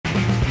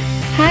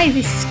Hi,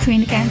 this is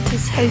Karina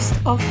Gantis, host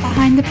of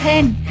Behind the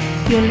Pen.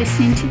 You're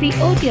listening to the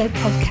audio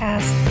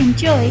podcast.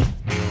 Enjoy.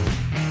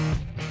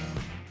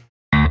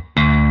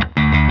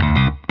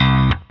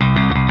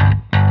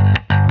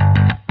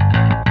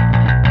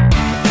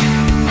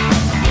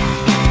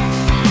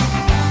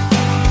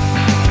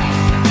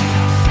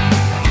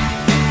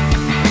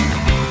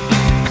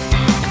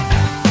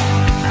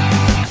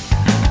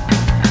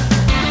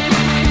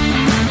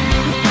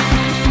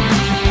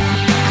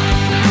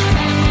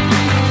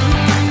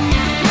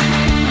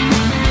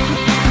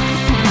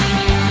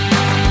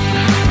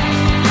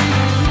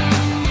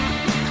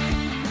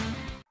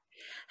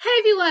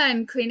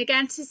 Karina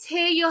Gantis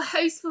here, your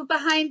host for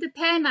Behind the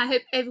Pen. I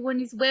hope everyone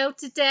is well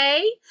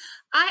today.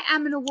 I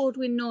am an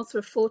award-winning author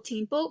of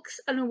 14 books,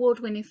 an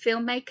award-winning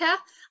filmmaker.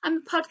 I'm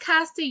a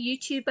podcaster,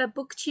 YouTuber,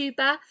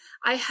 booktuber.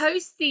 I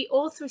host the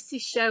Author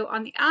Assist show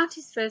on the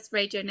Artist First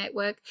Radio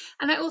Network,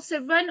 and I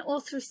also run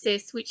Author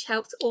Assist, which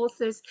helps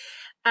authors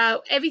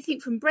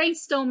everything from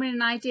brainstorming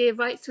an idea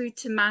right through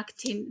to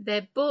marketing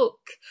their book.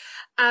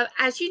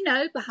 As you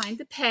know, Behind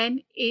the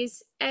Pen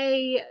is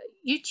a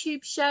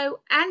YouTube show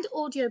and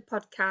audio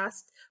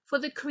podcast for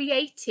the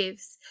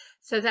creatives.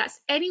 So that's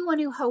anyone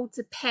who holds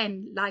a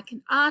pen, like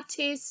an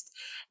artist,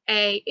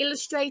 a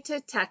illustrator,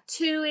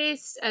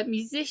 tattooist, a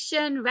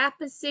musician,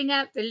 rapper,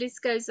 singer, the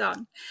list goes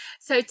on.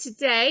 So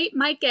today,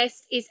 my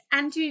guest is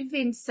Andrew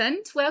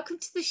Vincent. Welcome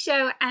to the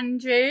show,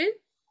 Andrew.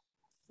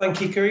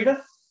 Thank you,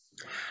 Karina.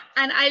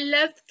 And I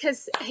love,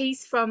 because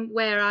he's from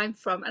where I'm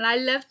from, and I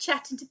love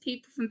chatting to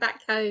people from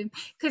back home,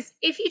 because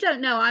if you don't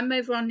know, I'm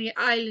over on the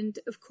island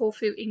of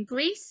Corfu in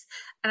Greece,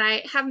 and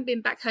I haven't been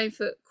back home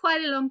for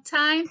quite a long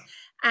time,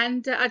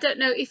 and I don't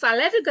know if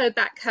I'll ever go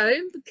back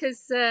home,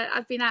 because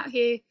I've been out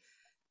here,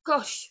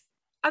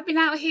 I've been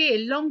out here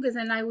longer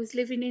than I was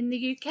living in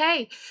the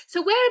UK.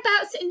 So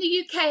whereabouts in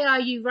the UK are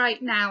you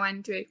right now,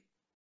 Andrew?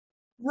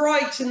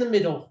 Right in the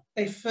middle.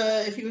 If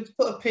you were to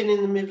put a pin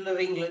in the middle of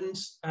England,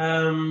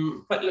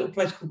 quite a little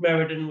place called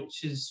Meriden,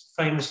 which is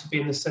famous for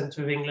being the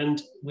centre of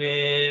England,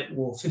 we're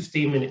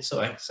 15 minutes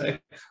away. So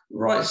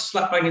right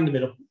slap bang in the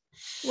middle.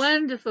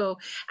 Wonderful.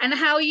 And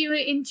how are you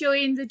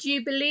enjoying the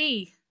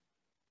Jubilee?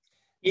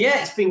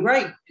 Yeah, it's been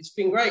great. It's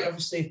been great.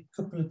 Obviously,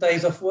 a couple of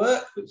days off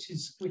work, which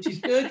is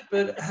good,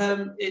 but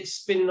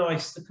it's been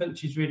nice. The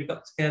country's really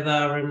got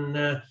together, and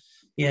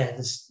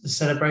the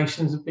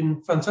celebrations have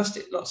been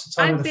fantastic. Lots of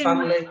time with the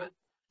family.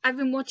 I've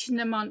been watching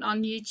them on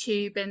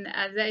YouTube, and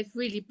they've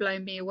really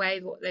blown me away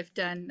what they've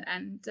done.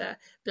 And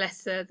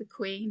bless her, the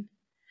Queen.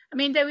 I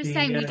mean, they were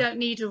saying we don't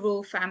need a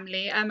royal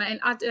family. I mean,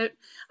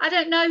 I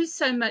don't know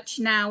so much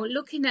now.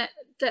 Looking at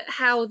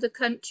how the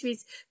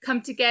country's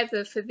come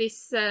together for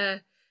this,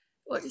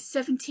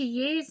 70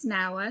 years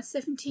now?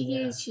 70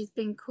 years she's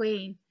been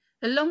Queen,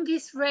 the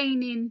longest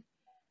reigning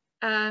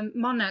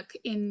monarch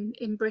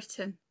in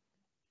Britain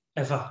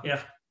ever.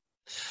 Yeah.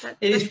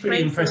 It is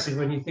pretty impressive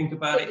when you think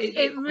about it.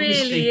 It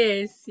really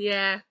is,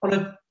 yeah. On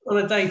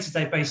a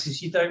day-to-day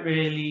basis, you don't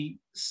really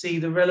see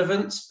the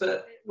relevance,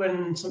 but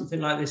when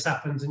something like this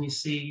happens and you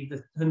see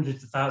the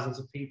hundreds of thousands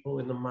of people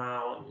in the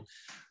Mall and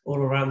all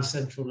around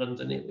central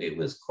London, it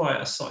was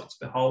quite a sight to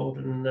behold,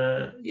 and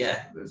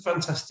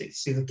fantastic to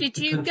see the Did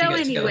you go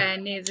anywhere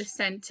near the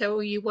centre, or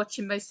were you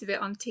watching most of it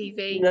on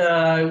TV?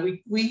 No,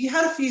 we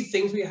had a few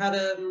things. We had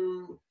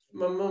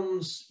my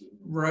mum's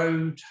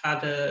road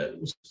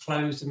was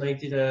closed, and they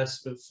did a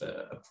sort of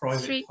a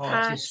private street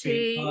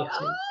party, oh,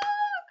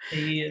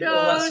 and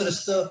all that sort of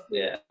stuff.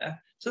 Yeah,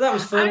 so that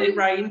was fun. It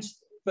rained,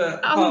 but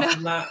apart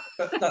from that,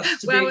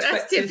 that's to be expected.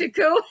 That's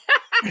typical.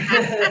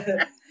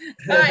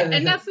 All right,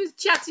 enough of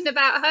chatting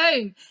about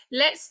home.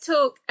 Let's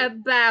talk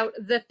about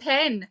the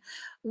pen.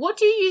 What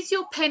do you use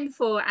your pen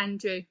for,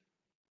 Andrew?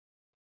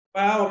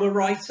 Well, I'm a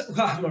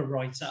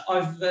writer.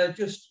 I've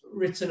just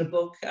written a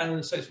book,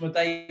 and so it's my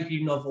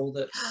debut novel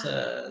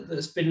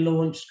that's been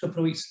launched a couple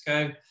of weeks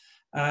ago.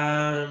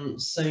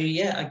 So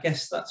yeah, I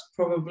guess that's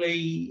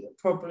probably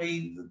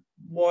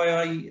why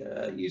I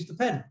use the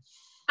pen.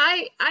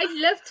 I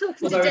love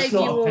talking to debut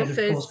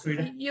authors.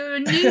 You're a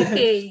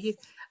newbie.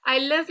 I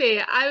love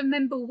it. I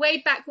remember way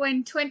back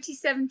when,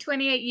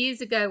 28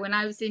 years ago, when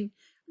I was in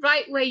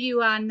right where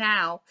you are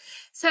now.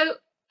 So,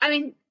 I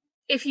mean,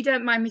 if you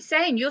don't mind me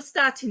saying, you're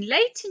starting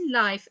late in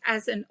life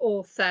as an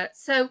author.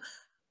 So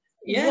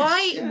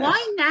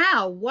why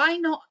now? Why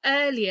not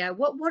earlier?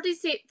 What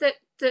is it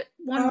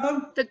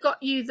that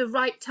got you the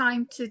right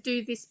time to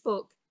do this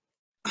book?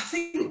 I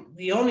think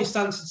the honest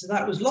answer to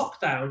that was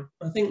lockdown.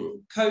 I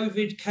think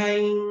COVID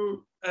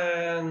came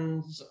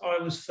and I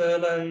was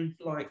furloughed.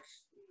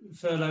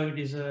 Furloughed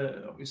is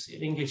obviously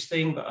an English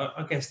thing, but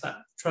I guess that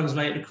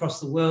translated across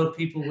the world.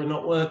 People were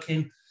not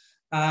working.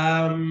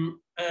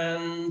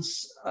 And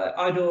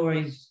I'd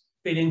always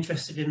been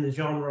interested in the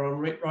genre I'm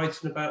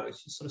writing about,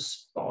 which is sort of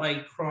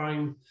spy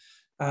crime.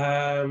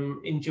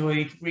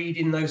 Enjoyed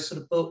reading those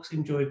sort of books,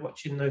 enjoyed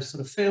watching those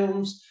sort of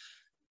films.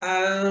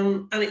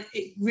 And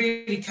it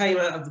really came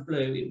out of the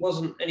blue. It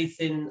wasn't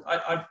anything.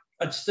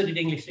 I'd studied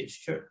English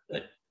literature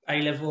at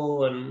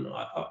A-level, and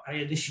I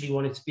initially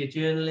wanted to be a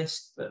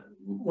journalist, but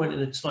went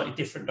in a slightly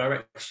different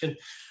direction.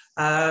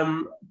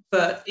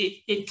 But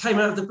it came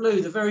out of the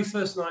blue. The very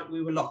first night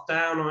we were locked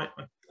down,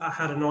 I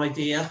had an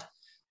idea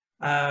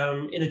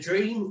in a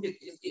dream.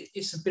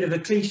 It's a bit of a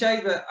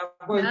cliche, but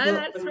I woke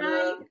up and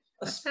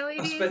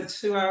I spent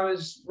 2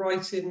 hours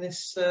writing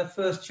this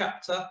first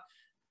chapter,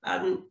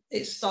 and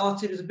it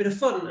started as a bit of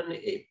fun. And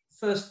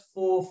first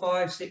 4,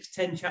 5, 6,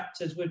 10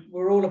 chapters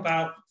were all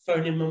about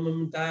phoning my mum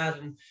and dad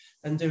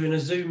and doing a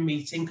Zoom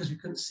meeting because we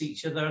couldn't see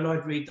each other, and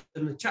I'd read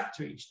them a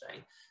chapter each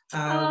day.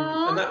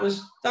 And that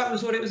was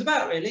what it was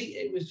about, really.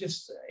 It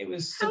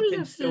was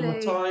something to fill my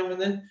time,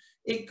 and then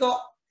it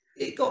got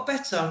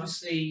better.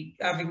 Obviously,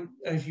 having,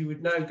 as you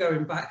would know,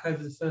 going back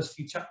over the first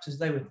few chapters,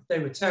 they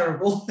were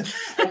terrible,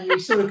 and you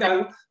sort of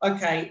go,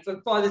 okay.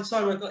 But by the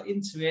time I got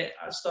into it,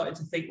 I started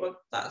to think, well,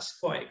 that's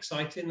quite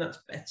exciting. That's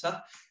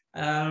better.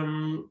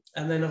 And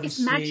then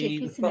obviously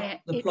it's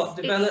magic, the plot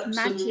develops, it's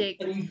magic.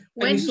 and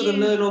you sort of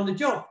learn on the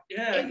job.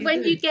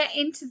 When you get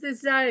into the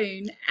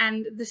zone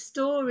and the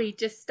story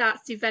just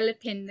starts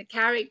developing, the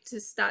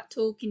characters start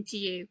talking to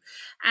you,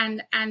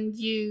 and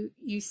you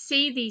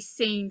see these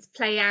scenes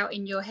play out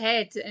in your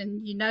head,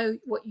 and you know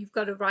what you've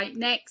got to write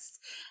next,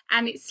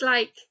 and it's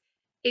like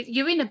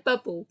you're in a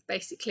bubble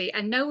basically,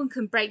 and no one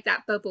can break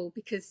that bubble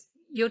because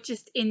you're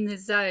just in the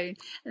zone,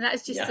 and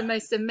that's just the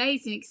most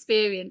amazing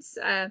experience.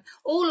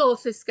 All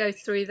authors go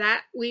through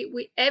that.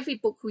 We every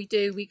book we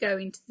do, we go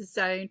into the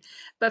zone,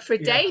 but for a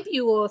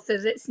debut author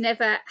that's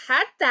never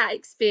had that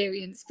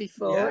experience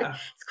before,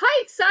 it's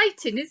quite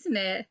exciting, isn't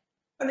it?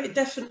 And it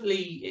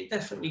definitely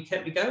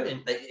kept me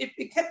going.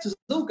 It kept us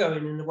all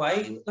going in a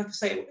way. Like I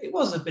say, it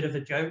was a bit of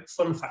a joke.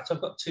 Fun fact,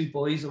 I've got 2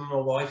 boys and my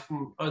wife,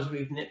 and I was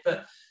reading it,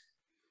 but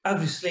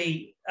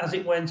obviously, as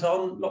it went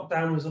on,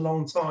 lockdown was a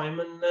long time,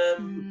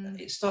 and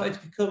it started to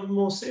become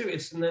more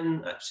serious. And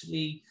then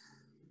actually,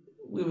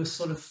 we were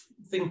sort of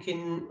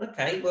thinking,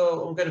 okay,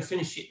 well, I'm going to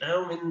finish it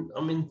now.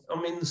 I'm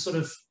in the sort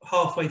of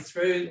halfway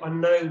through. I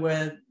know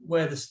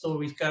where the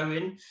story's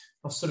going.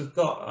 I've sort of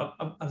got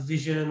a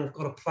vision. I've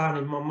got a plan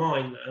in my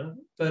mind now.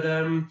 But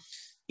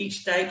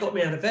each day got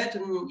me out of bed,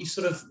 and you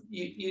sort of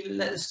you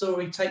let the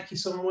story take you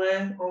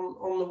somewhere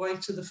on the way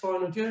to the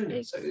final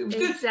journey. So it was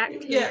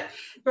good. Yeah,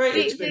 great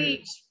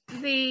experience.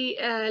 The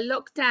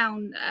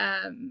lockdown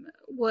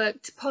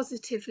worked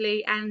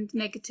positively and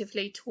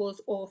negatively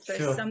towards authors.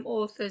 Sure. Some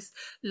authors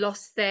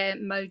lost their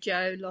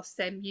mojo, lost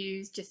their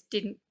muse, just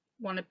didn't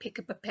want to pick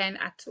up a pen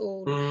at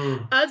all.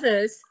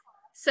 Others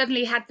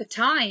suddenly had the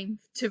time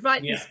to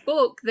write this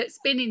book that's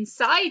been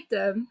inside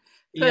them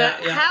for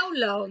how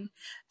long?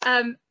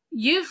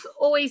 You've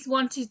always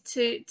wanted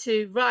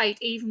to write,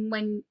 even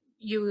when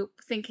you were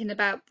thinking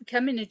about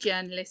becoming a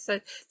journalist. So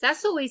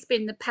that's always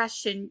been the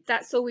passion.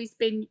 That's always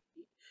been,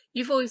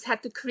 you've always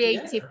had the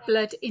creative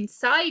blood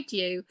inside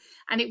you.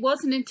 And it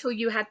wasn't until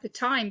you had the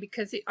time,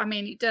 because it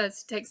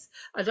takes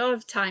a lot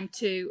of time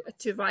to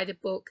write a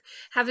book.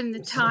 Having the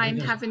time,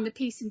 having the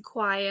peace and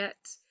quiet,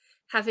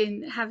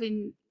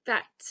 having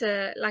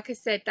that, like I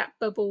said, that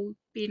bubble,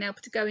 being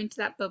able to go into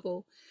that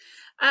bubble.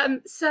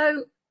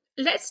 So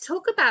let's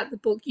talk about the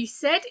book. You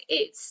said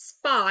it's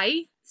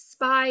spy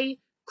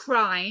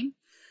crime.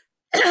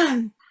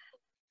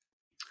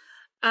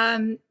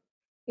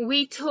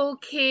 We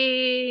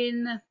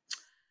talking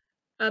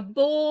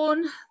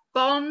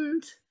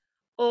Bond,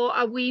 or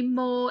are we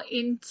more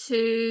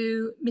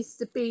into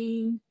Mr.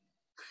 Bean?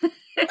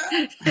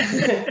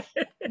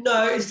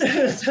 No, it's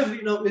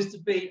definitely not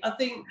Mr. Bean. I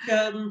think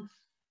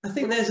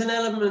there's an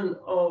element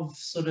of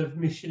sort of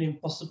Mission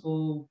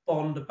Impossible,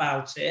 Bond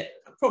about it.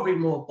 Probably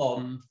more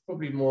Bond,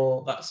 probably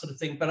more that sort of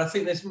thing. But I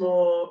think there's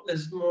more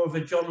of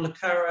a John le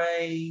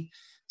Carré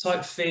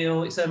type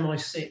feel. It's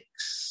MI6.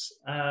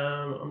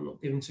 I'm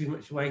not giving too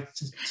much away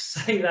to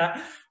say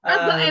that.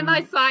 I've got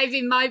MI5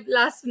 in my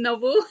last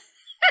novel.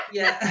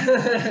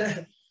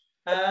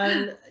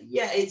 And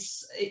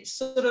it's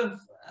sort of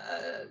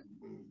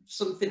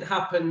something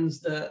happens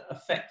that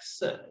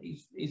affects.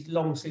 He's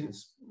long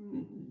since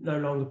no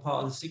longer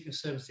part of the Secret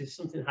Services.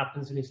 Something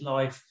happens in his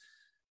life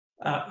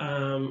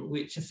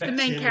which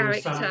affects him and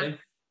his family.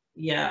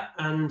 Yeah,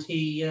 and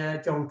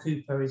John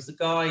Cooper is the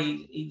guy.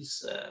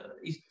 He's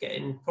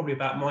getting probably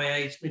about my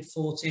age,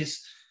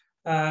 mid-40s,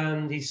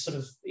 and he's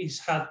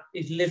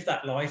lived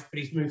that life, but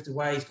he's moved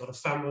away. He's got a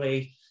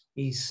family.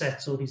 He's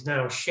settled. He's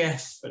now a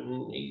chef,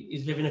 and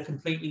he's living a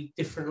completely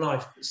different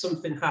life. But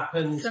something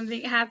happens. And they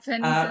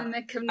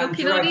come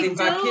knocking and on his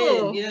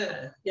door.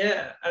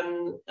 Yeah,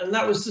 and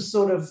that was the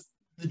sort of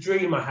the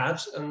dream I had,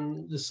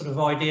 and the sort of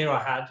idea I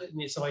had in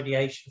its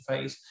ideation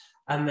phase.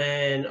 And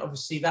then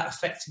obviously that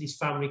affected his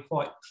family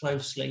quite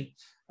closely.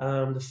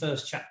 The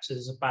first chapter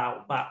is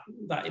about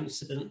that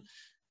incident.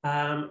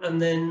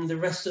 And then the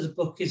rest of the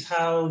book is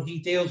how he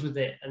deals with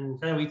it, and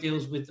how he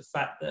deals with the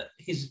fact that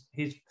his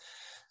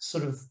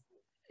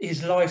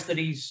life that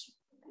he's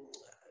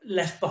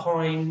left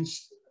behind,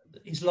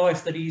 his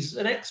life that he's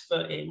an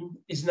expert in,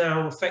 is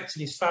now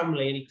affecting his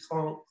family, and he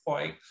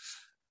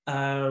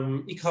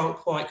can't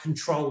quite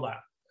control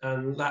that.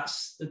 and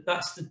that's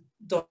the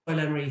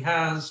dilemma he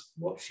has.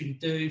 What should he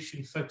do? Should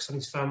he focus on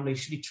his family?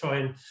 Should he try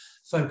and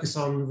focus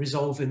on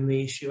resolving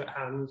the issue at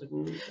hand?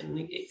 And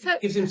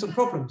it gives him some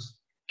problems.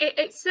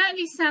 It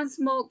certainly sounds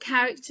more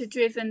character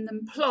driven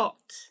than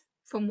plot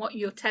from what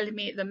you're telling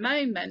me at the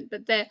moment,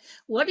 but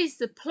what is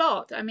the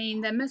plot? I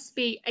mean, there must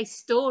be a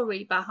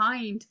story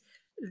behind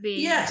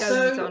the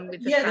goings on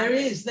with the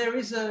family.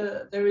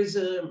 there is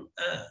an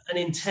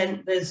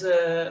intent. There's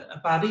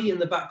a baddie in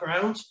the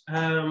background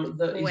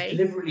that is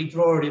deliberately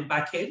drawing him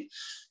back in,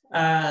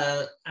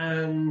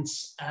 and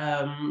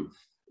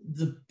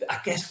I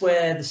guess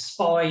where the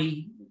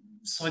spy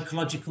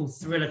psychological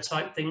thriller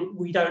type thing,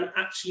 we don't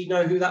actually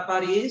know who that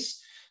baddie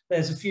is.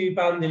 There's a few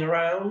banding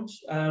around,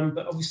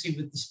 but obviously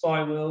with the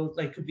spy world,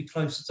 they could be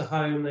closer to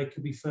home, they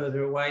could be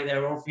further away.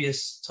 There are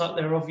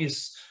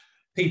obvious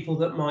people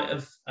that might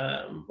have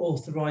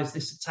authorised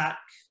this attack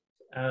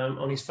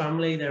on his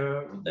family. There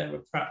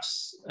are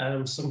perhaps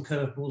some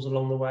curveballs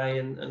along the way,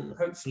 and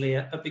hopefully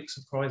a big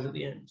surprise at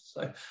the end.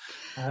 So,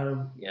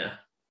 yeah.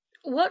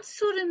 What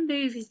sort of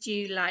movies do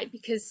you like?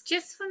 Because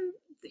just from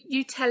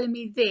you telling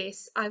me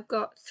this, I've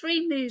got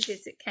 3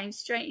 movies that came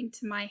straight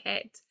into my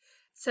head.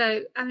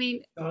 So, I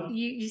mean,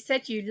 you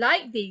said you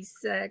like these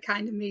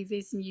kind of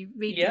movies, and you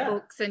read the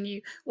books and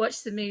you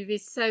watch the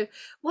movies. So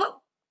what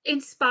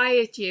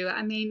inspired you?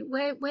 I mean,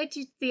 where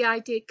did the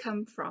idea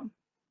come from?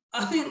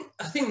 I think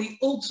the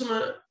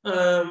ultimate,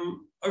 I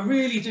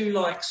really do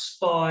like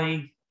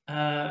spy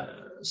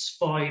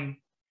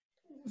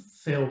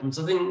films.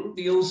 I think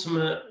the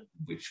ultimate,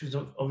 which was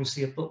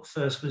obviously a book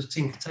first, was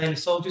Tinker Tailor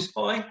Soldier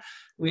Spy,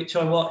 which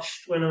I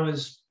watched when I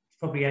was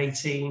probably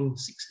 16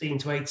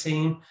 to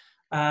 18.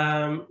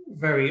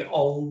 Very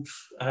old,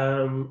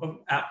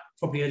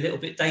 probably a little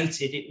bit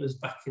dated. It was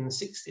back in the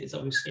 60s.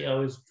 Obviously, I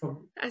was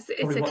probably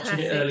watching classic,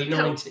 it early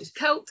 90s.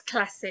 Cult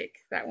classic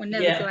that will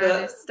never go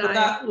out of style. But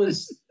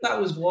that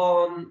was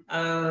one.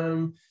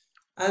 And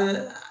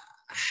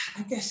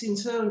I guess in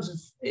terms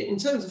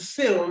of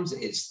films,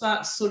 it's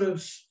that sort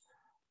of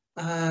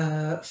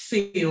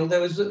feel.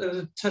 There was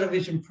a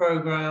television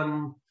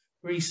program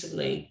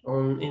recently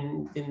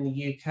in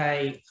the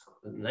UK.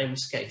 The name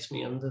escapes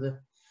me under the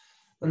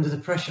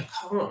pressure.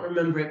 I can't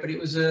remember it, but it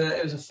was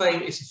a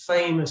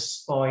famous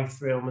spy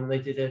film, and they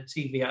did a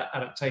TV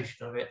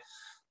adaptation of it,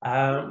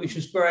 which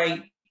was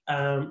great.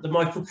 The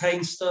Michael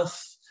Caine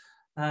stuff,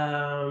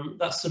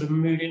 that sort of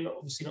mood,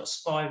 obviously not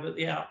spy, but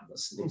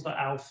that's things like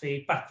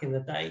Alfie back in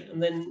the day,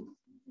 and then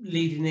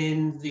leading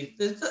in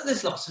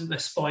there's lots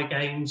of Spy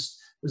Games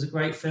was a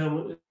great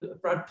film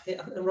with Brad Pitt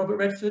and Robert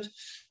Redford.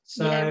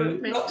 So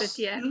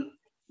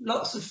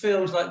lots of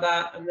films like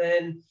that, and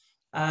then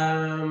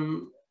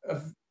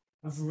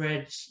I've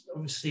read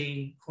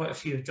obviously quite a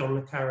few of John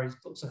le Carré's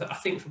books. I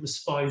think from a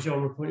spy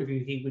genre point of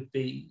view, he would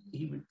be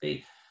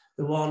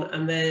the one.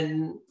 And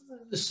then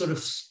the sort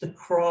of the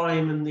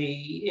crime and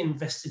the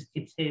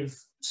investigative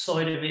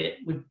side of it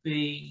would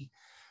be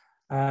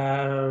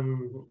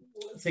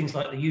things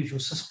like The Usual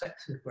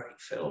Suspects, is a great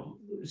film.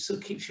 It sort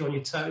of keeps you on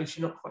your toes.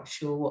 You're not quite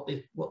sure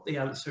what the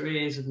answer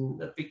is,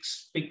 and a big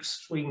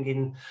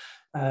swinging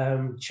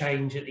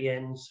change at the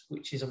end,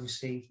 which is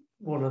obviously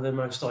one of the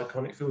most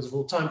iconic films of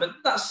all time. But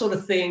that sort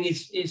of thing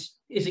is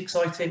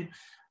exciting.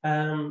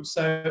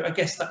 So I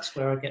guess that's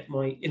where I get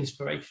my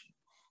inspiration.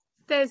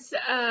 There's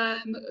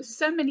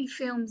so many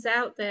films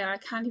out there. I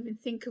can't even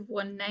think of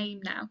one name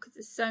now, because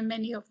there's so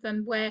many of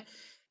them where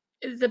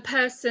the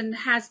person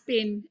has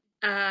been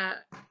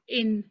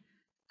in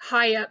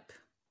high up,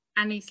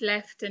 and he's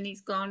left and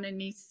he's gone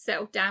and he's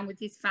settled down with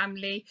his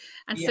family,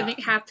 and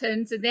something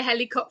happens and the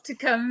helicopter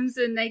comes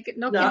and they get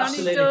knocking on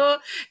his door.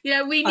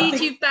 We need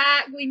you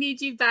back,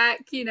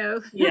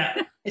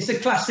 It's a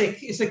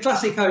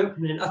classic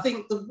opening. I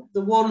think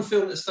the one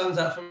film that stands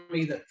out for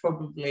me that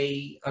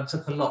probably I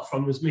took a lot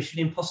from was Mission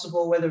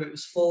Impossible, whether it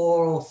was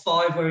 4 or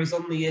 5, where he's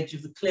on the edge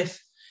of the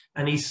cliff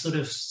and he's sort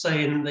of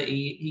saying that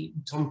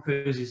Tom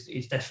Cruise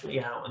is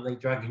definitely out, and they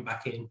drag him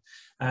back in.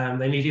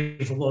 They need him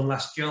for one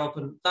last job,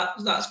 and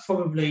that's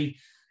probably,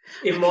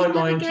 in my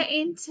mind, get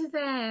into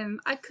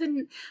them. I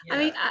couldn't. I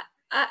mean,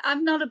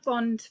 I'm not a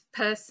Bond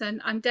person.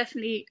 I'm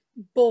definitely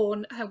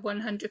Bourne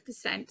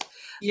 100%.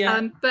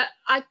 But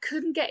I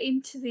couldn't get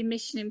into the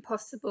Mission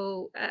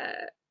Impossible.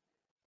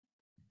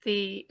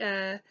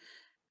 The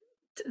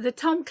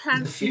Tom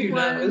Clancy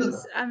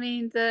ones. I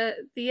mean,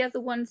 the other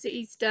ones that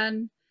he's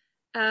done.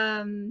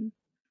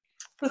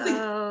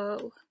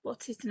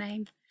 What's his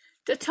name?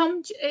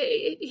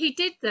 He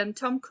did them.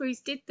 Tom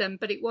Cruise did them,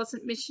 but it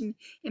wasn't Mission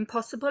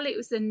Impossible. It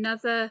was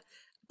another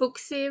book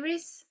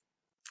series.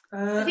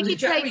 I think he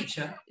played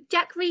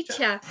Jack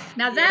Reacher.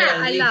 Now that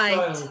I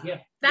liked.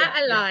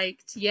 I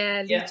liked.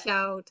 Yeah, Lee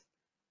Child.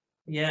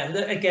 Yeah,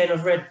 again,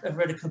 I've read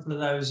a couple of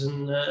those,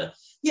 and I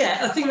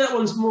think that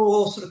one's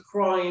more sort of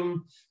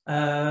crime,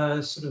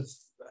 sort of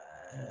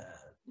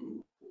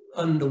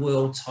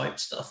underworld type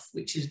stuff,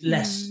 which is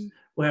less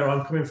where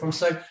I'm coming from.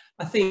 So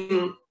I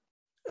think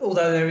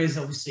although there is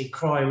obviously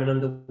crime and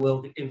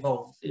underworld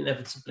involved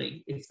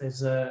inevitably, if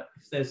there's a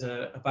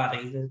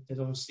baddie, there's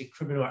obviously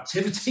criminal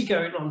activity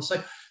going on.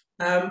 So,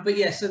 but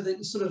yeah, so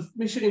the sort of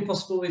Mission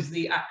Impossible is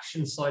the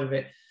action side of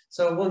it.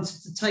 So I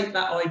wanted to take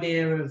that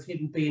idea of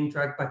him being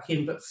dragged back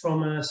in, but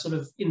from a sort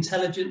of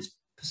intelligence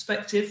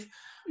perspective.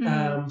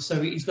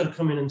 So he's got to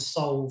come in and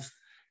solve.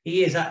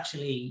 He is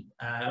actually,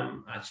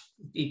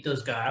 he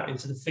does go out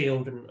into the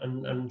field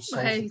and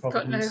solve the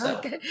problem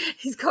himself.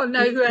 He's got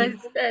no,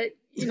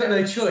 he's got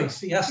no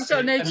choice. He's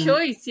got no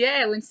choice.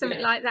 Yeah, when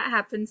something like that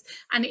happens,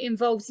 and it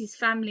involves his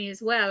family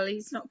as well,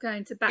 he's not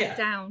going to back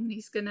down.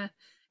 He's gonna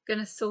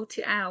sort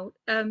it out.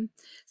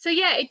 So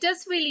yeah, it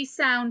does really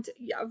sound,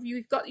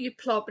 you've got your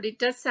plot, but it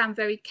does sound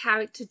very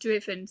character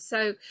driven.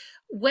 So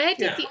where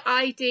did the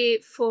idea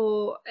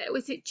for,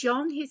 was it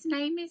John, his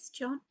name is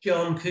John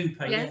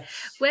Cooper?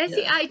 Yes. Where's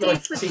the idea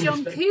for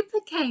John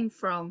Cooper came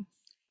from?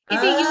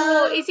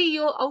 Is he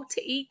your alter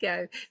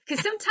ego?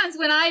 Because sometimes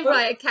when I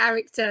write a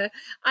character,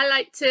 I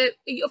like to,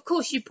 of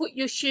course, you put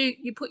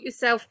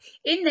yourself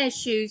in their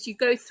shoes, you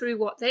go through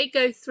what they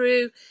go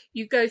through,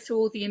 you go through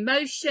all the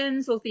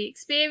emotions, all the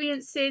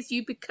experiences,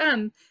 you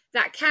become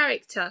that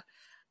character.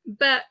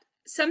 But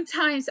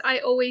sometimes I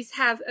always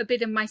have a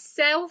bit of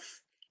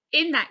myself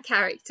in that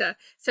character,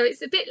 so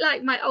it's a bit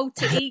like my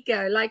alter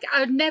ego. Like I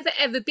would never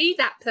ever be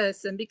that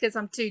person because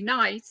I'm too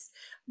nice,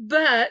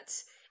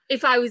 but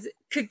if I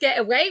could get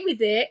away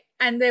with it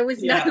and there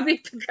was no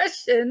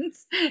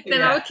repercussions,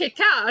 then I would kick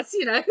ass,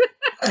 you know.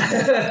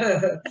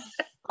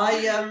 I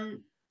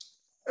don't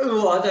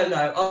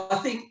know. I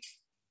think,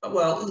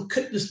 well,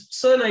 the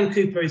surname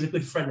Cooper is a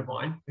good friend of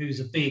mine who's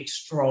a big,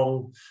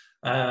 strong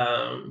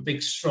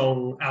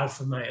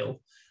alpha male.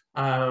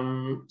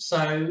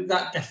 So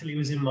that definitely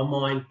was in my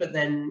mind. But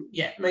then,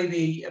 yeah,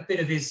 maybe a bit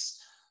of his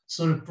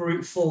sort of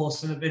brute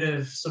force and a bit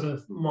of sort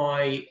of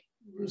my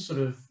sort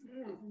of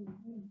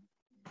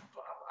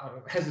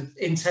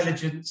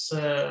intelligence,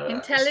 sort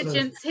of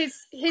his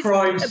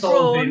crime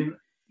solving.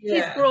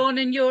 His brawn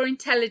and your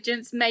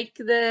intelligence make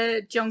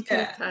the John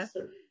Cooper.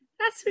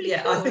 That's really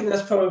cool. I think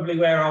that's probably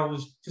where I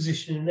was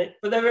positioning it.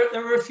 But there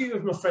were a few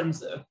of my friends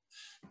that are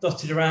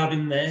dotted around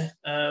in there.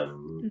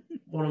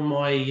 One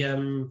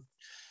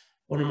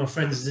of my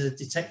friends is a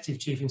detective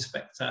chief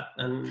inspector,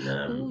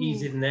 and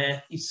he's in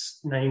there. His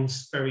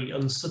name's very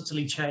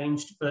unsubtly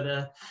changed,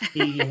 but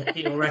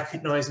he'll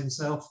recognise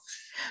himself.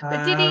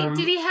 But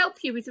did he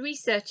help you with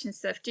research and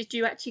stuff? Did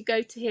you actually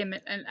go to him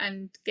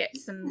and get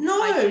some?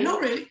 No, ideas? not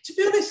really. To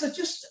be honest,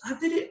 I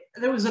did it.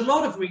 There was a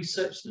lot of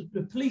research.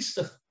 The police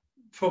stuff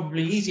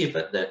probably easier,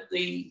 but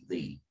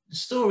the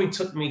story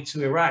took me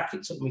to Iraq.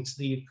 It took me to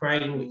the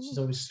Ukraine, which is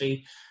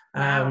obviously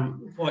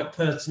quite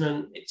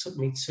pertinent. It took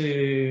me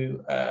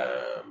to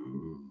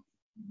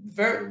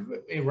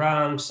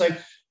Iran. So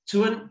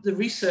the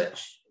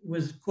research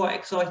was quite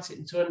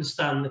exciting to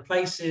understand the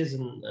places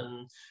and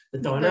the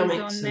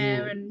dynamics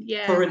and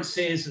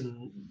currencies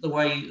and the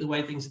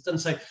way things are done.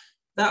 So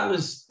that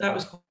was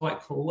quite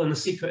cool. And the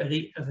Secret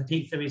of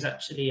Haditha is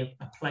actually a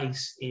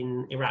place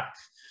in Iraq.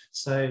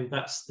 So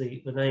that's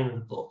the name of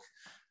the book.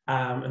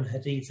 And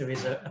Haditha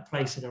is a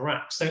place in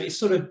Iraq. So it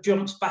sort of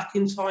jumps back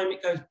in time.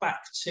 It goes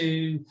back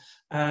to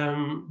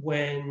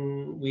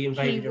when we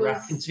invaded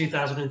Iraq in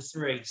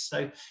 2003.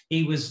 So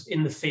he was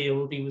in the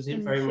field. He was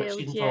very much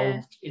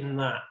involved in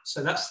that.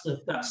 So that's the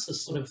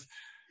sort of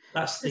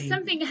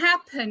something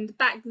happened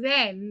back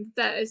then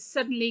that has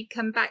suddenly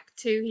come back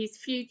to his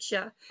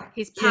future,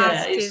 his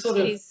past.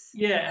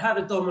 It had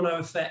a domino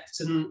effect,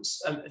 and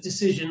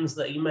decisions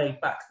that he made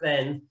back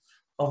then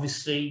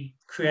obviously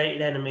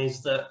created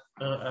enemies that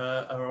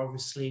are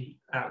obviously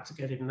out to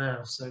get him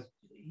now. So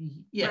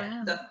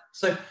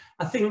so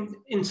I think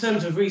in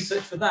terms of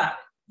research for that,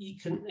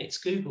 it's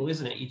Google,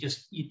 isn't it? You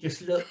just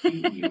look,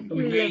 you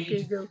read,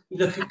 you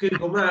look at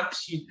Google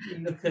Maps, you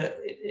look at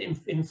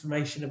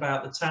information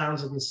about the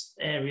towns and the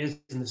areas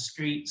and the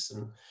streets,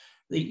 and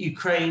the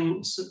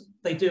Ukraine. So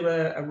they do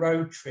a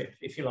road trip,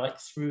 if you like,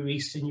 through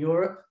Eastern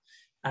Europe,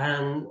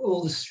 and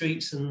all the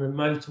streets and the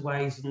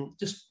motorways, and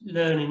just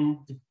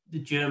learning the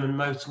German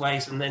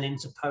motorways, and then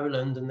into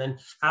Poland, and then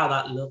how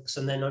that looks,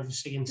 and then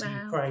obviously into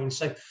Ukraine.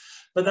 So,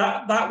 but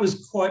that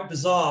was quite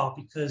bizarre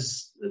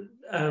because,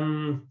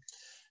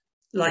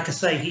 like I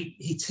say,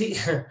 he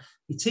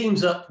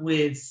teams up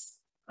with,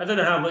 I don't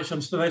know how much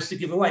I'm supposed to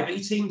give away, but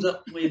he teams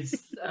up with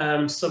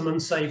some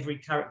unsavoury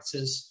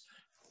characters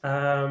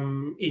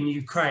in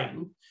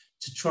Ukraine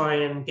to try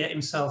and get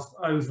himself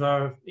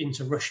over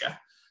into Russia.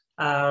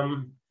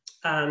 And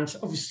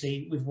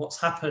obviously, with what's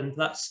happened,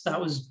 that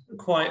was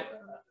quite.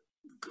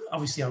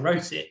 Obviously, I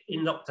wrote it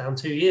in lockdown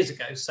 2 years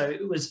ago, so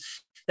it was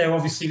a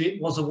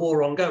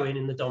war ongoing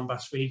in the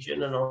Donbass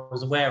region, and I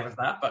was aware of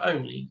that, but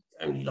only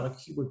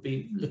like you would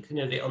be looking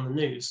at it on the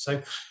news.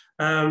 So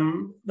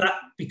that,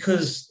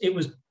 because it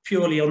was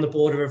purely on the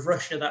border of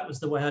Russia, that was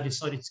the way I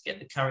decided to get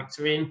the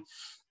character in.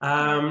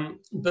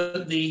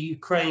 But the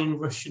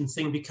Ukraine-Russian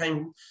thing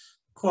became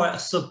quite a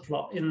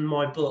subplot in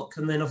my book,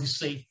 and then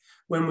obviously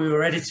when we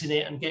were editing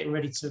it and getting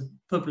ready to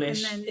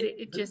publish, And then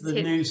it just the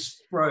hit.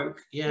 news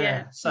broke.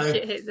 Yeah. So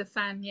shit hit the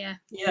fan. Yeah.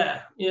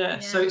 Yeah.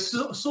 So it's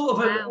sort of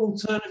an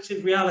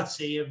alternative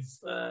reality of,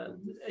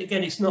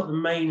 again, it's not the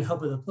main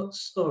hub of the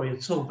story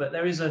at all, but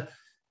there is a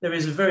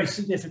very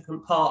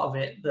significant part of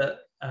it that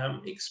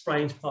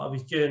explains part of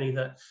his journey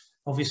that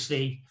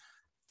obviously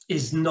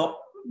is not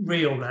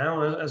real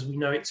now, as we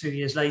know it 2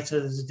 years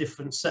later. There's a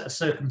different set of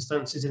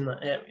circumstances in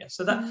that area.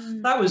 So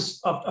that was,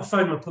 I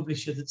phoned my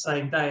publisher the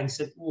same day and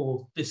said,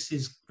 "Oh, this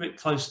is a bit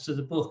close to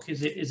the book.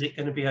 Is it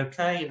going to be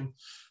okay? And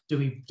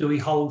do we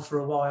hold for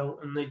a while?"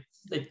 And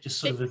they just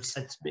sort of had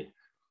said to me,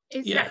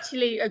 it's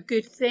actually a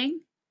good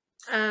thing.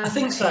 I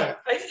think so.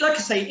 Like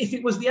I say, if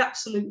it was the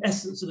absolute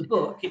essence of the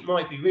book, it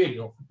might be really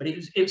awkward, but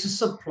it's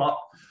a subplot.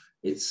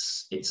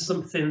 It's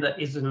something that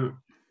isn't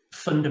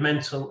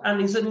fundamental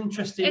and is an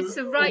interesting. It's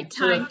the right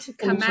time to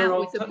come out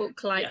with a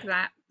book like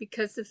that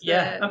because of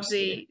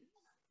the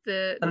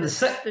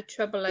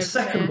trouble over there.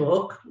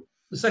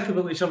 The second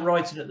book, which I'm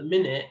writing at the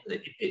minute,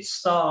 it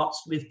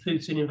starts with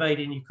Putin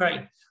invading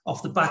Ukraine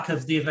off the back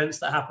of the events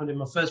that happened in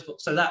my first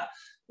book. So that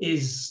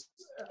is,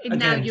 again,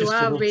 now you just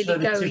are an really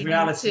going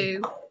reality.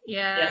 into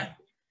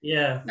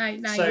yeah.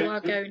 Now so, you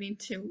are going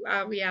into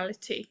our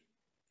reality.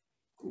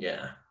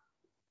 Yeah.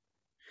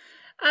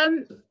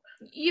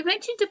 You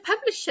mentioned a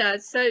publisher,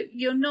 so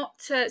you're not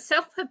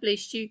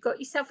self-published. You got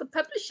yourself a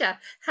publisher.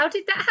 How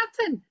did that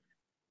happen?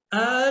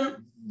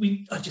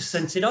 I just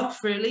sent it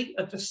off, really.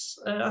 I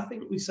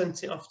think we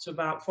sent it off to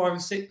about 5 or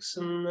 6,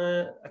 and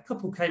a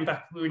couple came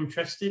back who were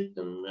interested.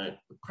 And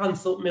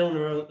Cranthorpe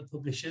Milner are the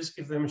publishers.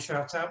 Give them a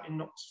shout out in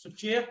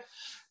Oxfordshire.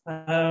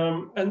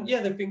 And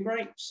yeah, they've been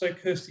great. So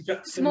Kirsty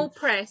Jackson. Small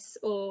press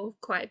or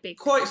quite big?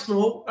 Quite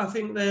small. I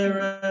think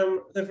they're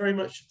very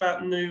much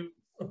about new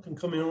up and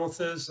coming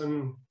authors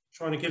and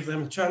trying to give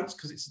them a chance,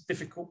 because it's a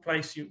difficult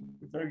place, you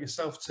know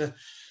yourself, to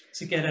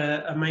get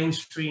a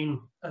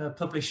mainstream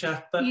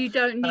publisher. But you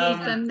don't need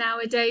them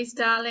nowadays,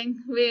 darling,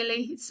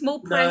 really. Small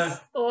press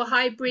or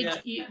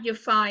hybrid, you're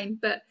fine,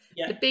 but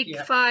the big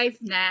 5,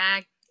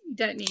 nah, you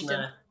don't need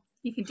them.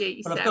 You can do it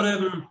yourself. But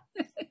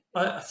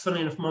I've got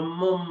funny enough, my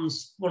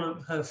mum's, one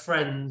of her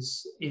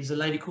friends is a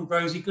lady called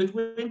Rosie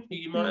Goodwin, who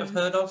you might have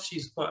heard of.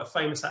 She's quite a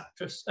famous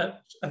actress.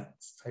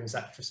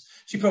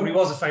 She probably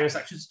was a famous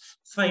actress,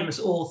 famous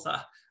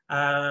author.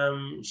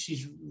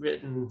 She's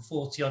written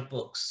 40 odd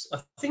books.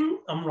 I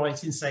think I'm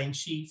right in saying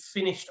she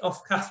finished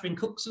off Catherine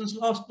Cookson's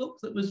last book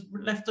that was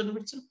left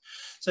unwritten.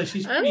 So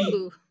she's I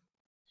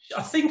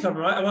think I'm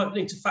right. I might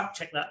need to fact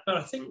check that, but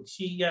I think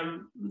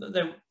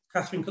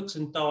Catherine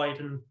Cookson died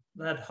and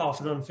they had half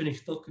an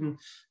unfinished book, and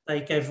they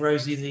gave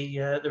Rosie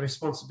the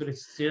responsibility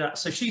to do that.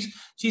 So she's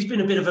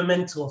been a bit of a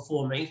mentor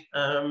for me,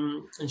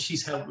 and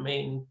she's helped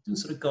me and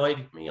sort of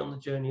guided me on the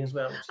journey as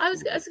well. I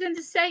was going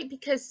to say,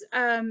 because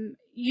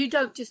you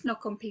don't just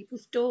knock on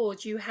people's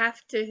doors. You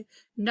have to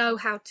know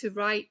how to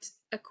write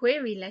a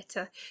query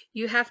letter.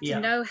 You have to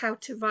know how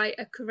to write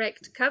a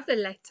correct cover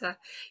letter.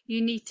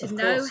 You need to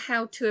know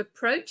how to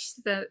approach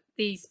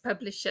these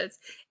publishers.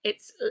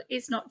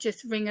 It's not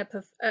just ring up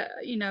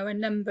a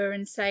number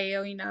and say,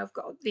 oh, I've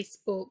got this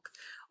book,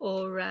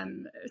 or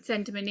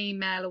send them an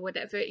email or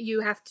whatever.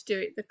 You have to do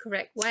it the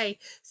correct way.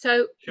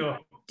 So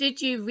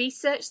did you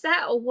research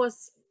that, or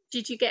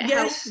did you get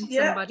help from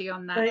somebody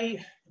on that?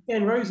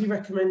 Again, Rosie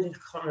recommended, I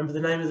can't remember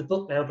the name of the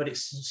book now, but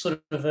it's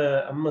sort of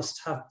a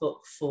must-have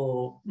book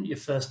for your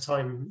first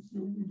time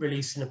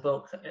releasing a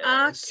book.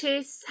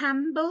 Artist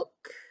Handbook?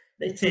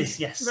 It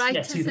is, yes.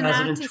 Writer's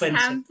 2020. Artist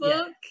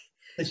Handbook?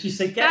 So she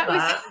said, get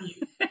that.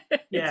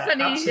 It's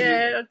funny, absolutely.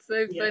 Yeah, that's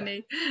so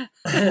funny.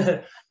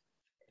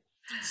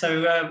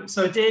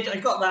 So I did. I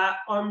got that.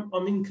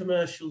 I'm in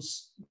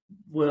commercials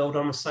world.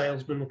 I'm a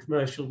salesman, a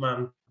commercial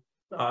man.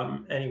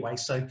 Anyway,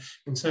 so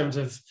in terms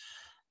of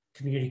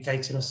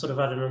communicating, I sort of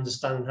had an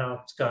understanding how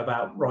to go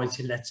about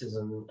writing letters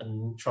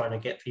and trying to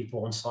get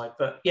people on site.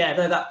 But yeah,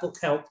 no, that book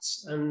helped,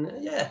 and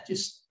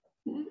just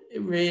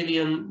it really,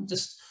 and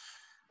just,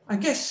 I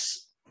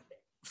guess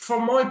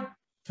from my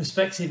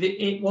perspective,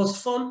 it was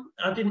fun.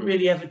 I didn't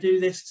really ever do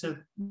this to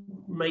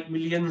make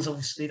millions.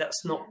 Obviously,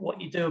 that's not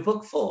what you do a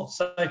book for.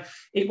 So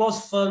it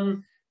was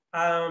fun.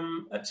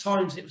 At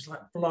times it was like,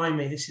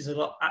 blimey, this is a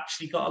lot,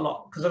 actually got a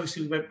lot, because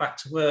obviously we went back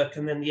to work,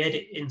 and then the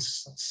editing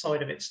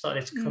side of it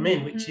started to come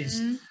in, which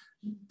is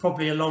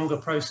probably a longer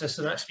process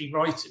than actually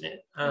writing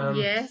it.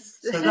 Yes.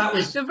 So that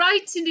was the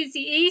writing is the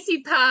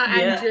easy part,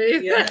 Andrew.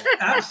 Yeah,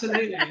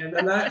 absolutely.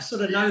 And I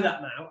sort of know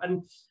that now.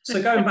 And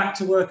so going back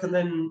to work and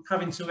then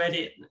having to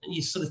edit,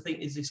 you sort of think,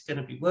 is this going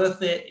to be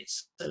worth it?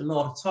 It's a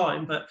lot of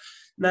time. But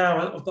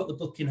now I've got the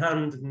book in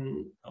hand,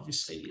 and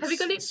obviously have you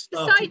got it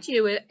beside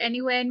you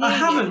anywhere near I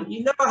haven't.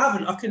 I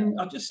haven't.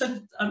 I'll just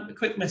send a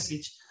quick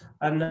message,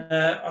 and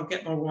I'll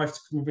get my wife to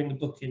come and bring the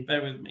book in.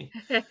 Bear with me.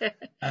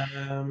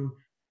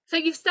 So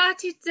you've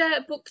started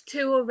book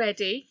 2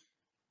 already,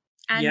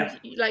 and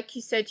like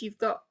you said, you've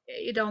got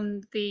it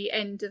on the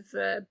end of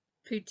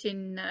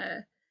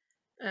Putin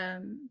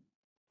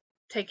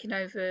taking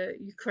over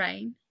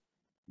Ukraine.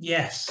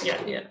 Yes.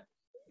 Yeah.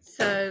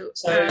 So,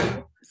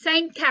 So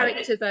same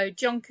character though,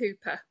 John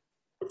Cooper.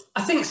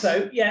 I think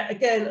so. Yeah.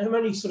 Again, I'm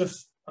only sort of,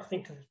 I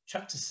think,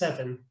 chapter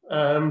 7.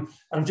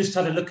 I've just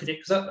had a look at it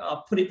because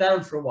I put it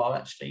down for a while.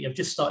 Actually, I've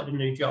just started a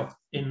new job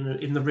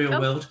in the real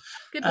world.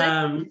 Good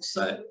luck.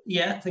 So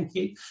yeah, thank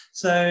you.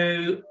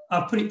 So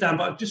I've put it down,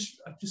 but I've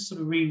just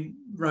sort of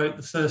rewrote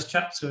the first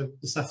chapter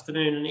this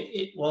afternoon, and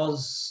it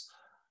was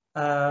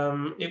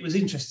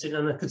interesting,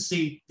 and I could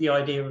see the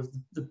idea of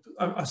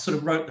I sort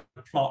of wrote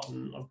the plot,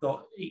 and I've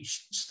got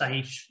each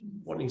stage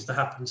what needs to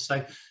happen.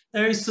 So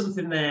there is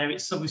something there.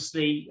 It's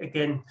obviously,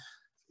 again,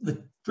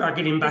 the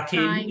dragging him back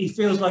in. He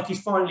feels like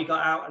he's finally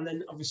got out, and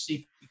then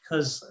obviously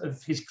because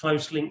of his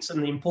close links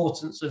and the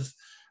importance of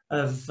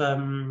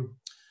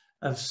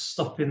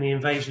stopping the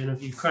invasion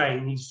of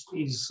Ukraine,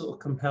 he's sort of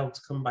compelled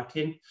to come back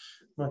in.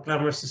 My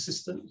glamorous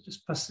assistant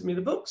just passing me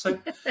the book. So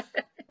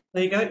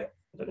there you go. I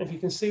don't know if you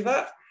can see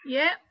that.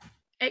 Yeah,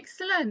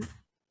 excellent.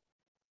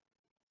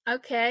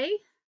 Okay.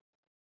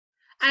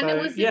 And so,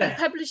 was it the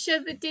publisher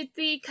that did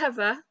the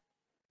cover?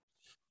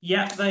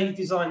 Yeah, they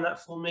designed that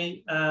for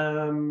me.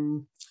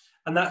 And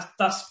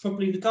that's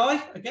probably the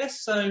guy, I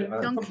guess. So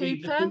John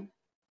probably Cooper.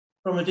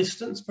 From a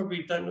distance,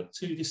 probably don't look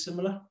too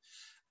dissimilar.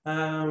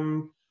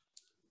 Yeah,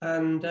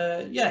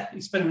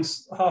 he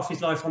spends half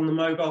his life on the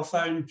mobile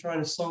phone trying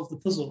to solve the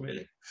puzzle,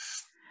 really.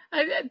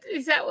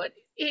 Is that what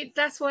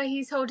that's why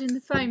he's holding the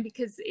phone,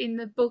 because in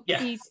the book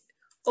he's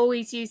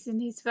always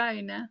using his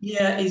phone now?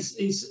 Yeah, is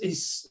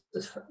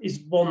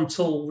one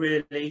tool,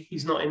 really.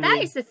 He's not in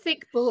that is a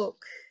thick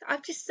book. I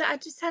just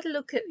had a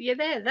look at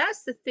there.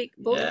 That's the thick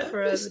book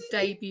for a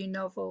debut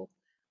novel.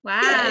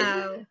 Wow.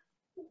 Yeah,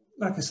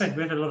 like I said,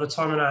 we had a lot of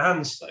time on our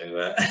hands. So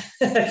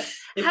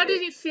how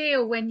did it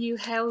feel when you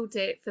held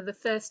it for the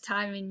first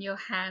time in your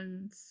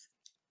hands?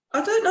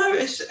 I don't know.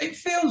 It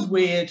feels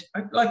weird.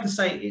 Like I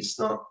say, it's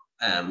not.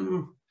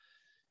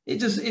 It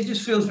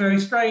just feels very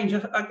strange.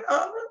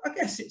 I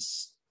guess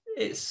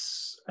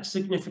it's a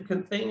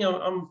significant thing.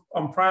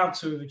 I'm proud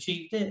to have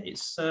achieved it.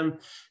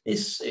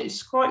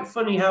 It's quite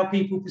funny how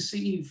people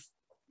perceive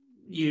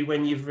you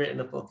when you've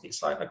written a book.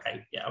 It's like,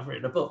 okay, yeah, I've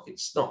written a book.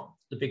 It's not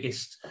the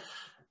biggest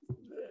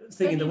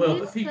thing in the world,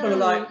 but people are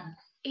like,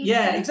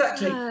 yeah,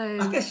 exactly.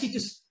 I guess you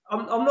just.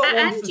 I'm not one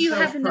and for you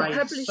having a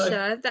publisher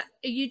so. that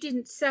you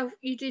didn't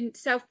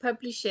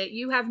self-publish it.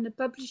 You having a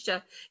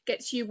publisher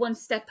gets you one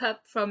step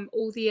up from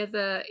all the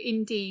other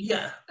indie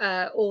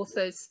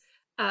authors,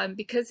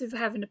 because of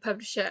having a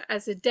publisher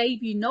as a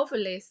debut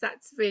novelist.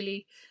 That's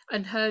really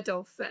unheard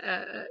of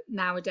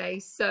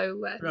nowadays.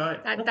 So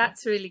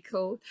that's really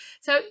cool.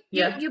 So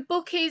your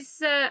book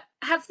is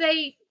have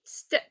they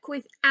stuck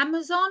with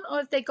Amazon, or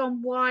have they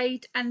gone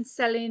wide and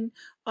selling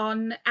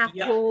on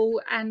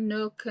Apple and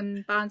Nook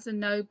and Barnes and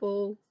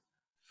Noble?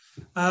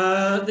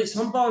 It's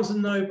on Barnes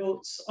and Noble.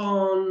 It's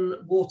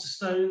on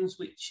Waterstones,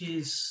 which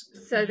is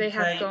so they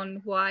have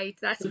gone wide.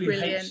 That's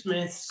brilliant.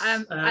 Smiths,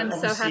 I'm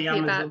so happy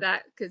Amazon. About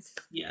that, because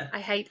I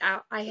hate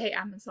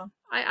Amazon.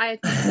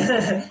 I've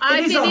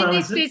been in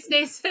this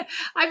business.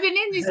 I've been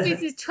in this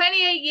business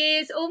 28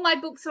 years. All my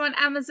books are on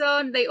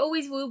Amazon. They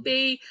always will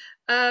be.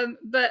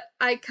 But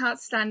I can't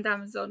stand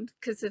Amazon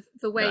because of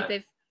the way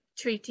they've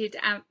treated,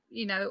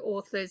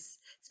 authors,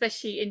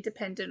 especially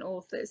independent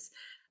authors.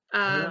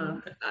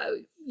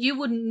 You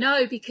wouldn't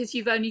know because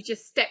you've only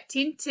just stepped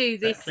into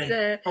this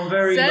I'm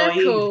very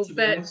circle, naive,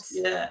 but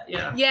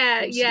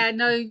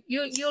no,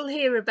 you'll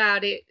hear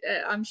about it,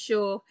 I'm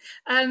sure.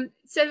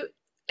 So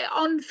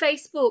on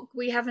Facebook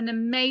we have an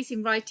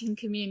amazing writing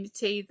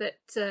community that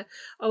are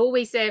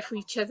always there for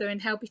each other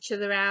and help each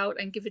other out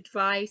and give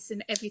advice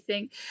and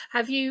everything.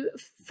 Have you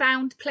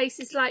found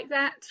places like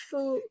that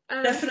for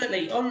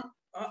definitely on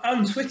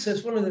Twitter?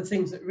 It's one of the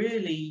things that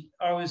really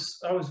I was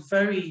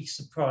very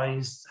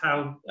surprised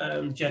how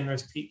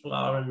generous people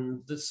are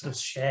and the sort of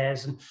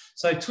shares. And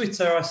so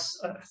Twitter, I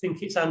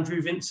think it's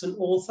Andrew Vincent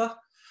Author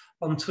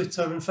on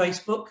Twitter and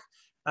Facebook.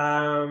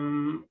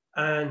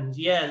 And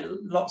yeah,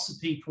 lots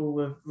of people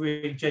were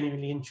really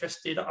genuinely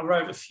interested. I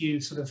wrote a few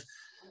sort of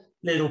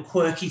little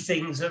quirky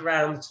things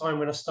around the time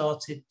when I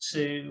started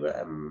to.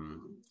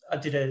 I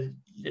did a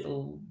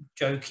little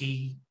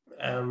jokey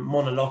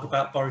monologue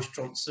about Boris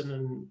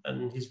Johnson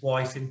and his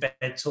wife in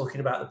bed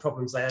talking about the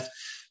problems they had,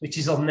 which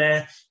is on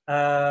there,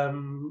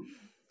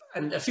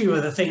 and a few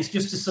other things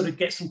just to sort of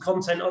get some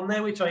content on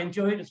there, which I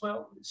enjoyed as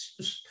well. It's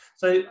just,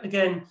 so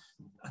again,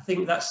 I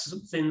think that's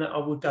something that I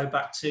would go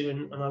back to,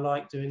 and I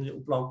like doing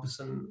little blogs,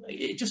 and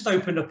it just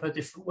opened up a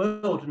different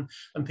world,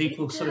 and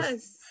people sort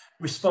of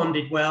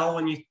responded well,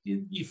 and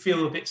you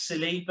feel a bit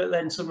silly, but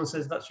then someone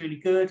says that's really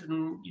good,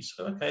 and you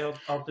say, okay,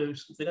 I'll do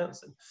something else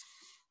then.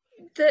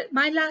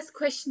 My last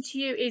question to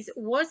you is,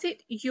 was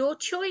it your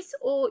choice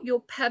or your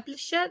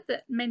publisher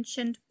that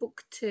mentioned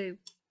book 2?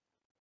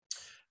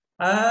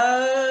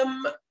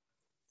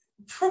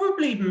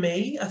 Probably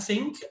me, I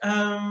think.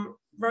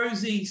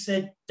 Rosie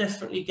said,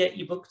 definitely get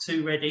your book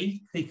 2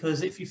 ready,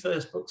 because if your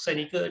first book's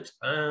any good,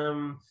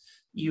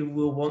 you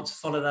will want to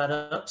follow that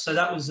up. So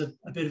that was a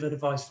bit of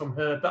advice from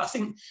her. But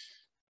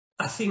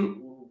I think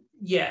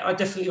yeah, I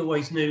definitely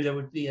always knew there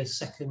would be a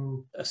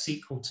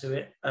sequel to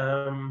it.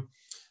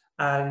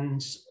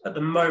 And at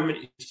the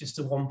moment, it's just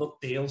a one book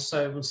deal,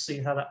 so we'll see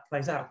how that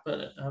plays out.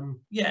 But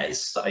yeah,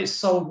 it's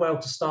sold well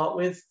to start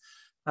with.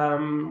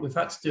 We've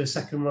had to do a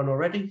second run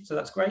already, so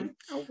that's great.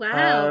 Oh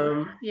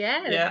wow!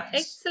 Yeah,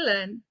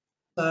 Excellent.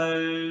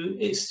 so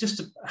it's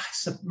just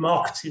it's a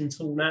marketing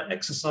tool now,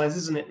 exercise,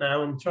 isn't it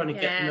now, and trying to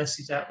get the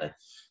message out there.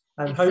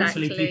 And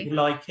hopefully people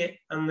like it.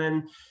 And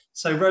then,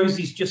 so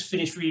Rosie's just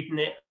finished reading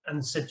it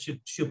and said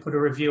she'll put a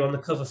review on the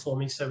cover for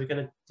me. So we're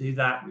going to do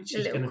that, which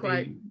is going to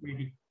be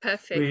really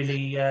perfect,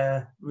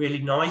 really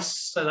nice.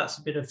 So that's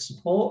a bit of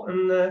support,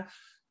 and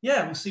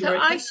yeah, we'll see.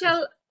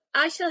 So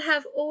I shall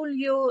have all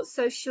your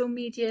social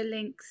media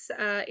links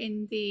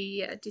in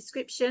the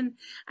description,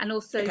 and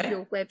also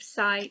your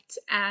website.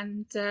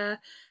 And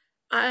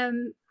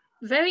I'm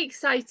very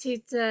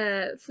excited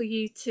for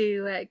you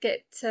to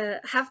get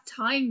to have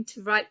time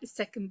to write the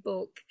second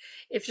book.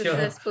 If the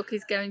first book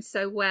is going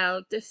so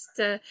well, just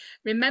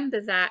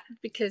remember that,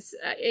 because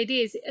it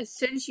is, as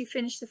soon as you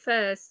finish the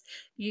first,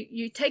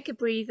 you take a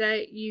breather,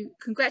 you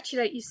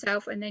congratulate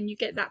yourself, and then you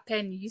get that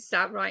pen and you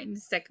start writing the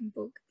second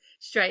book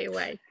straight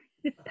away.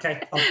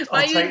 Okay,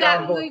 I'll take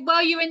that on board.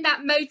 While you're in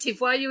that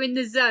motive, while you're in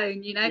the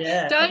zone, you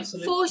know, don't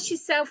force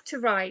yourself to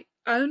write.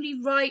 Only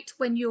write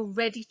when you're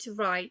ready to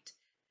write.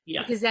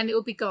 Yeah. Because then it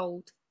will be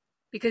gold.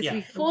 Because if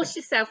you force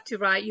yourself to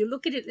write, you'll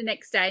look at it the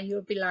next day and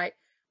you'll be like,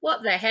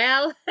 what the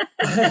hell?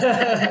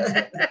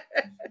 I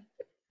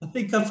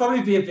think I'll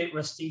probably be a bit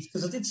rusty,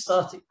 because I did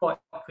start it quite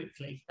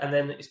quickly, and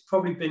then it's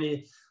probably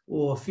been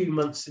a few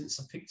months since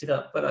I picked it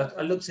up. But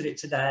I looked at it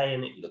today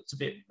and it looked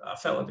I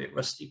felt a bit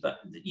rusty, but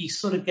you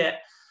sort of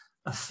get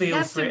a feel you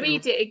have for to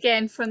read it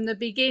again from the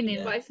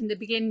beginning, right from the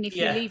beginning, if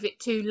you leave it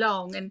too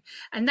long, and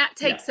that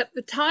takes up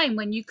the time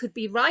when you could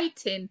be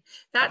writing.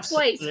 That's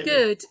why it's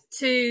good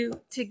to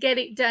get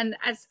it done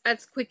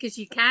as quick as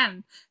you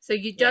can, so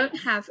you don't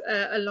have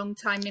a long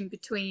time in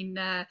between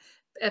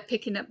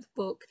picking up the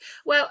book.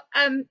 Well,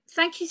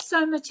 thank you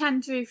so much,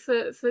 Andrew,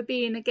 for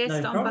being a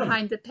guest on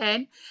Behind the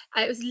Pen.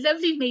 It was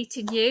lovely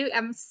meeting you.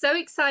 I'm so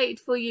excited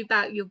for you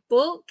about your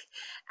book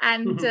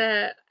and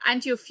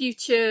your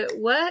future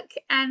work,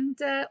 and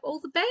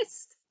all the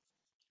best.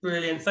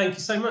 Brilliant. Thank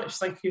you so much.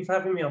 Thank you for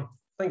having me on.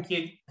 Thank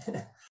you.